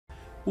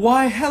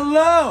Why,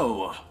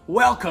 hello!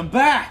 Welcome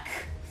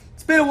back!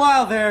 It's been a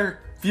while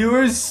there,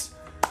 viewers.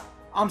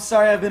 I'm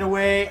sorry I've been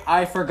away.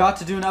 I forgot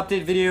to do an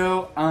update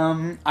video.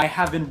 I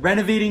have been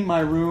renovating my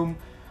room.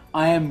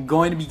 I am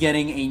going to be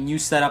getting a new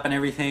setup and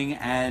everything,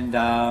 and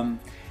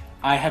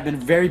I have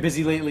been very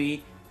busy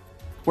lately.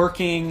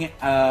 Working,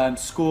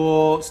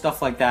 school,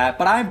 stuff like that.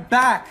 But I'm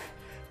back,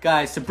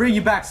 guys, to bring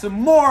you back some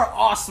more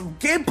awesome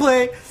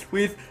gameplay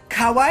with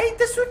Kawaii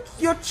Desu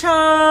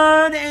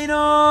Yo-chan,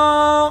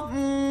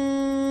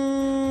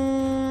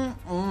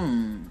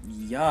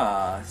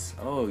 yes.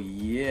 Oh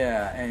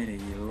yeah,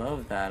 Eddie, you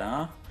love that,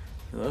 huh?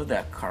 You love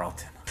that,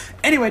 Carlton.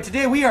 Anyway,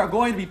 today we are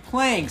going to be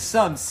playing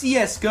some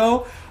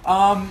CSGO.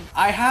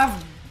 I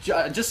have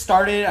just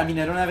started. I mean,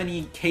 I don't have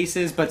any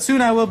cases, but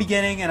soon I will be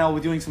getting, and I'll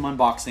be doing some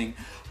unboxing.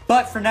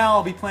 But for now,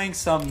 I'll be playing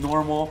some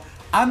normal.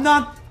 I'm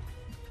not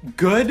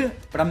good,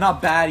 but I'm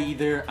not bad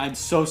either. I'm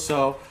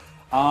so-so.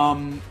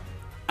 I'm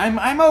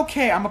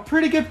okay. I'm a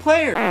pretty good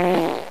player.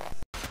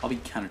 I'll be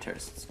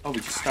counter-terrorists. Oh, we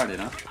just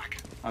started, huh?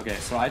 Okay,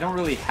 so I don't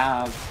really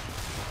have...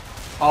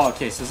 Oh,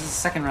 okay, so this is the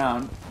second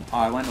round. Oh,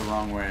 I went the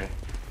wrong way.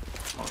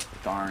 Oh,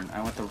 darn.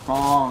 I went the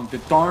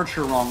darn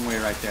sure wrong way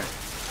right there.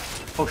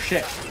 Oh,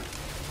 shit.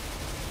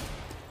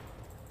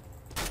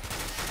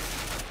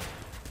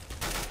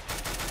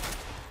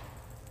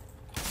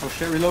 Oh,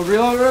 shit. Reload,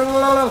 reload, reload,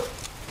 reload!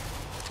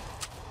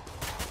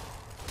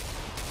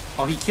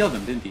 Oh, he killed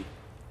him, didn't he?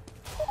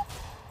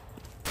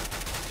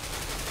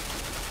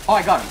 Oh,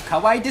 I got him.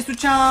 Kawaii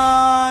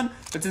Desu-chan!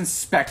 Let's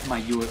inspect my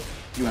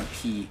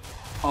UMP.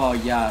 Oh,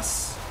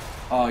 yes.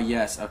 Oh,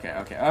 yes. Okay.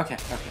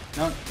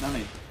 No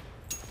need.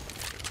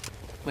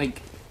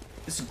 Like,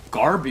 this is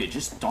garbage.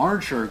 Just darn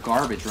sure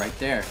garbage right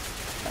there.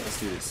 Alright, let's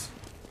do this.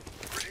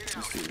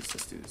 Let's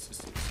do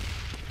this.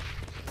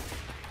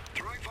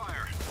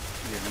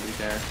 Yeah, nobody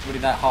there. What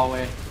in that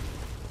hallway?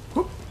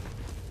 Whoop.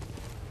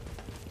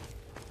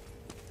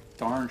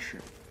 Darn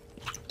sure.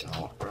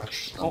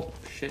 Oh,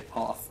 shit.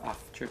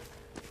 Off trip.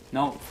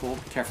 No, fool.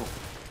 Careful.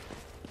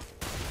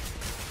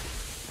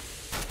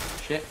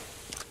 Shit.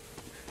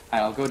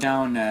 Alright, I'll go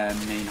down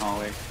main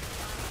hallway.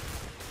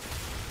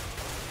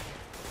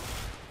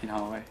 Main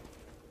hallway.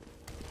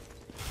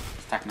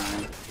 It's Tech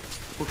 9.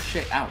 Oh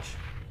shit, ouch.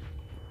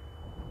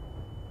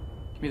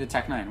 Give me the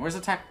Tech 9. Where's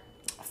the Tech?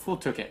 A fool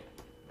took it.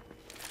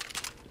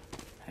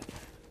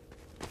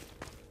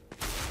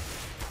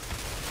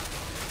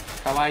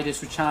 Kawaii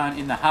Desu-chan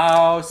in the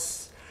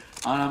house.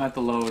 And I'm at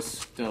the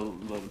lowest, the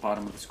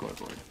bottom of the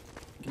scoreboard.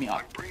 Give me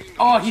up.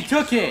 Oh, he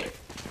took it!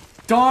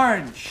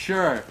 Darn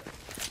sure.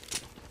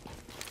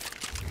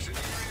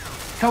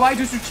 Kawaii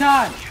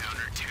Desu-chan!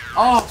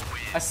 Oh,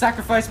 I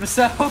sacrificed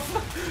myself.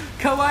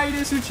 Kawaii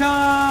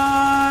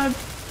Desu-chan!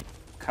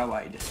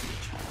 Kawaii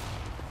Desu-chan.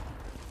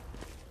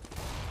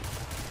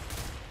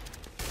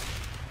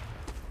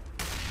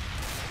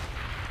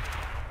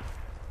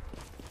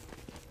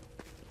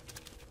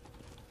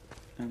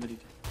 Nobody.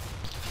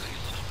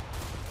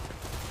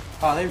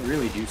 Oh, they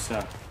really do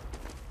suck.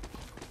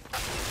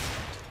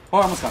 Oh,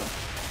 I almost got him.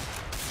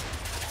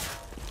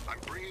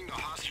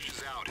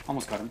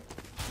 Almost got him.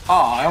 Oh,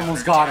 I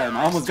almost got him.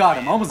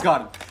 Almost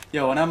got him.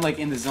 Yo, when I'm like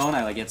in the zone,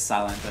 I like get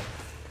silent. But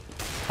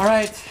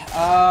alright,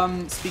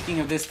 speaking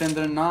of this, then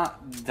they're not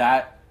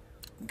that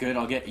good.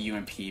 I'll get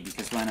UMP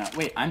because why not?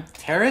 Wait, I'm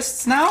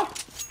terrorists now?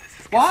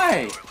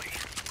 Why?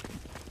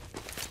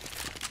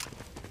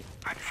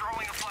 I'm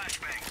throwing a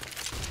flashbang.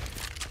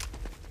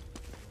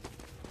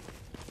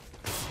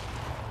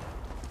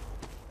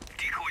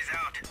 Decoys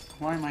out.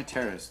 Why am I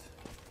terrorist?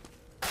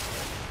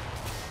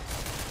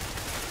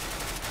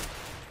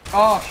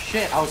 Oh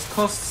shit, I was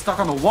close to stuck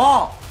on the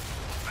wall!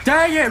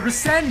 Dang it!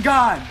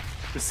 Rasengan!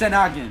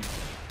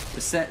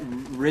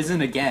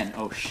 Risen again.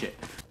 Oh shit.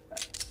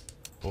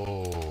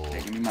 Oh. Okay,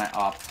 give me my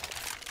op.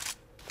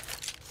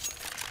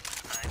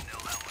 I know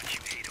how much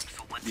you hate him,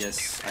 so let's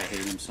yes, I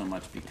hate him so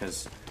much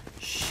because...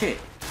 Shit.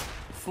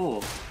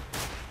 Fool.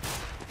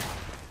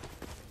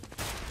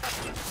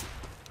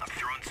 I'm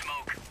throwing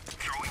smoke.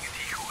 Throwing a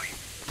decoy.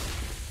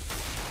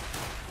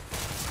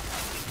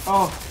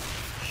 Oh.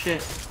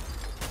 Shit.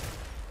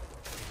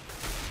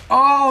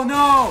 Oh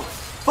no!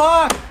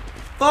 Fuck!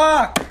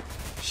 Fuck!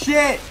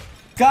 Shit!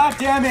 God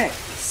damn it!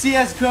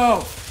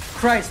 CSGO!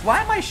 Christ,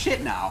 why am I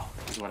shit now?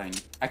 Is what I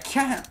need. I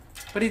can't.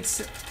 But it's...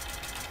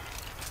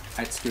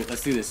 Alright, screw it.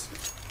 Let's do this.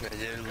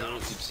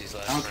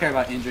 I don't care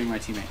about injuring my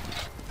teammate.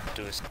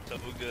 Doing so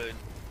good.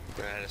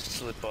 I had to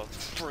slip off the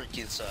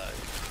freaking side.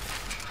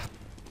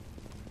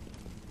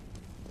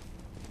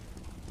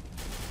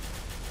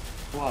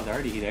 Wow, they're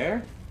already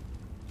there?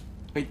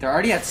 Wait, they're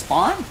already at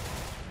spawn?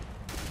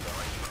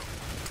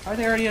 Are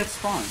they already at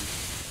spawn?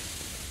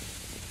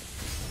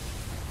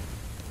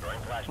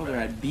 Oh, they're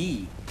at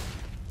B.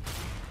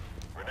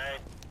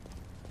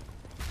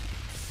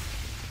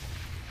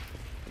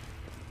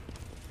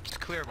 It's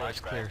clear, bro. It's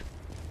clear.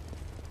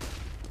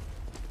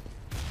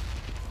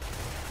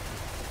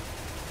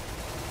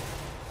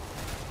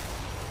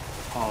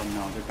 Oh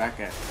no, they're back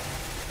at...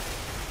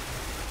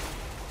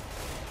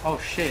 Oh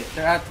shit,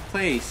 they're at the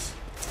place.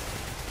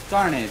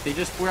 Darn it, they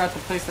just were at the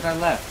place that I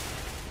left.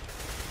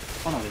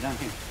 Oh no, they're down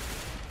here.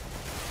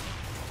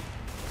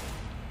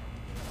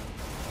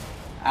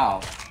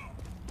 Ow.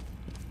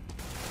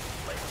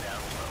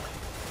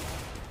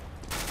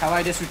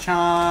 Kawaii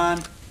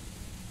desu-chan.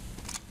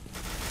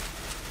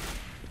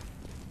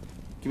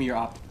 Give me your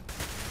op.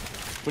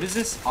 What is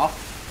this? Op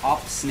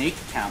snake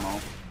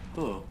camo.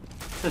 Oh,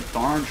 it's a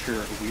darn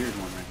sure weird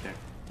one right there.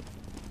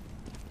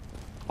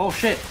 Oh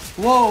shit!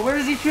 Whoa, where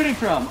is he shooting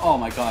from? Oh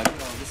my god, yo,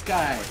 this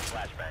guy.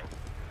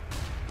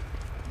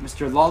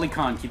 Mr.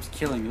 Lolicon keeps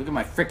killing me. Look at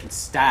my freaking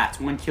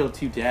stats. 1 kill,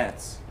 2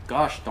 deaths.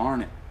 Gosh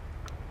darn it.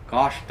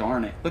 Gosh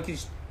darn it. Look at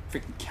he's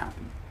freaking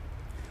camping.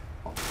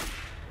 Oh.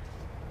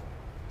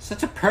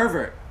 Such a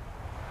pervert.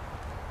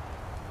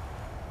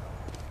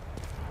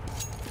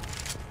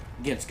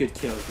 Gets good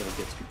kills, though.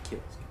 Gets good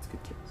kills. Gets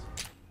good kills.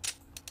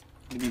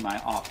 Give me my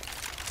op.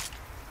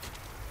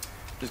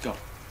 Let's go. Be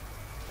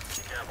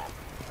careful.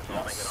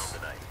 I'll make it home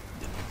tonight.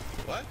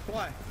 What?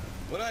 Why?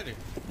 What'd I do?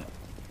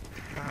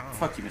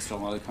 Fuck you, Mr.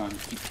 Lolicon.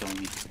 Keep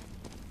killing me.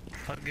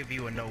 I'll give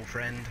you a no,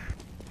 friend.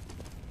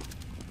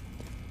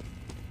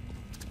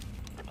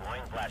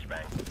 Deploying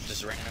flashbang.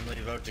 Just randomly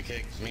vote to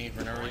kick me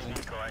for no reason?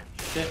 Decoy.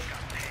 Shit.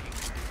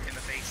 In the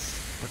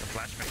face with a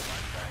flashbang.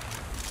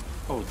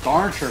 Oh,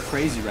 darn sure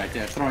crazy right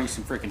there. Throwing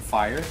some freaking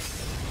fire.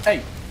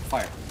 Hey,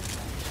 fire.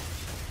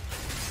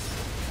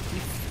 How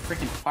many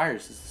freaking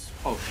fires is this?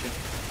 Oh shit.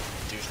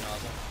 Douche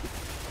nozzle.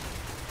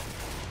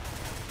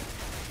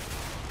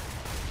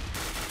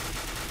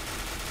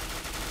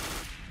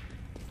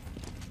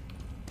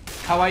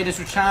 Kawaii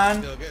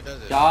desu-chan. Feel good,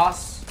 does it?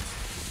 Yas.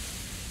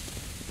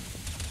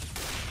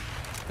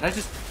 Did I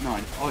just... No,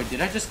 oh, did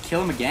I just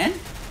kill him again?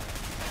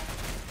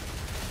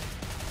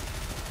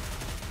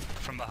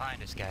 From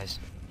behind us, guys.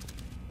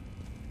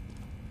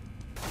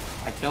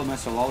 I killed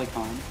Mr.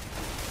 Lolicon. I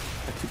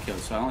had 2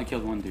 kills, so I only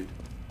killed 1 dude.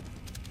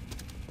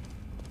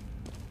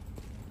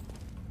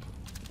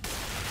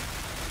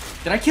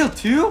 Did I kill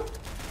 2?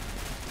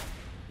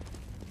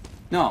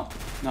 No.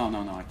 No,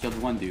 no, no. I killed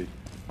 1 dude.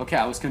 Okay,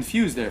 I was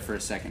confused there for a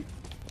second.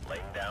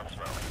 Laying down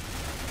smoke.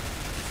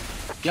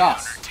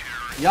 Yas.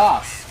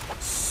 Yas.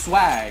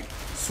 Swag.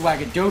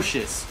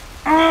 Swagadocious.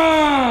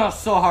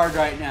 So hard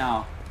right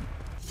now.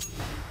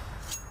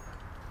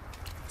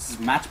 This is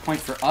match point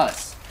for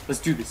us. Let's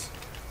do this.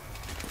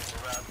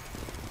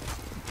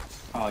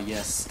 Oh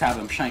yes, stab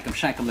him, shank him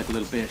like a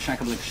little bitch,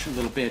 shank him like a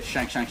little bitch,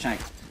 shank, shank, shank.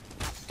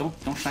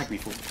 Don't shank me,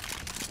 fool.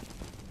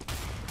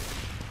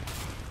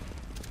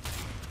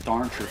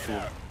 Darn sure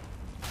fool.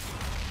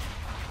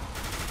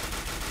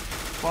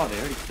 Wow, they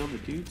already killed the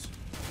dudes?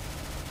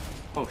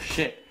 Oh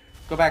shit.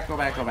 Go back, go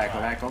back, go back, go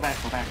back, go back,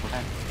 go back, go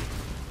back.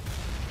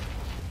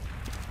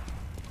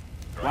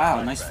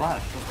 Wow, nice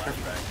flash. That was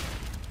perfect.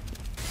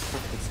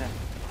 Perfect set.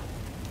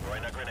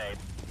 Throwing a grenade.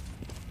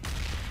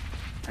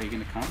 Are you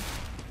gonna come?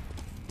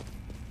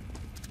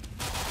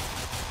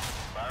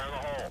 Fire in the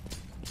hole.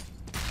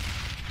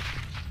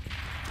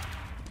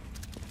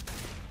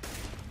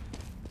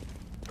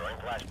 Throwing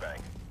flashbang.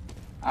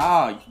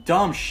 Oh, you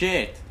dumb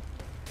shit.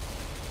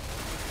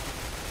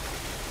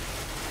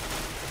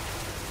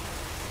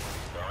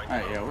 Throwing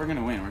Alright, yeah, we're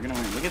gonna win, we're gonna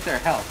win. Look at their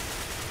health.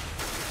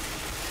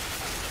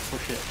 Oh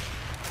shit.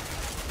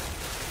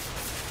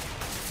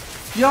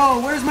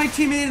 Yo, where's my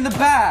teammate in the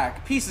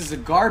back? Pieces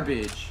of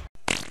garbage.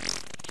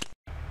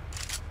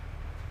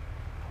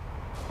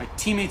 My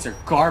teammates are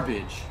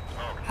garbage.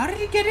 How did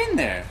he get in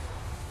there?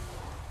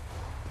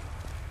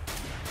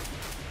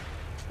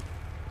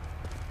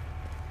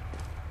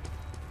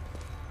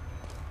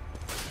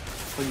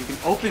 Oh, you can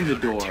open the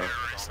door.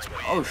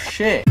 Oh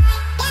shit.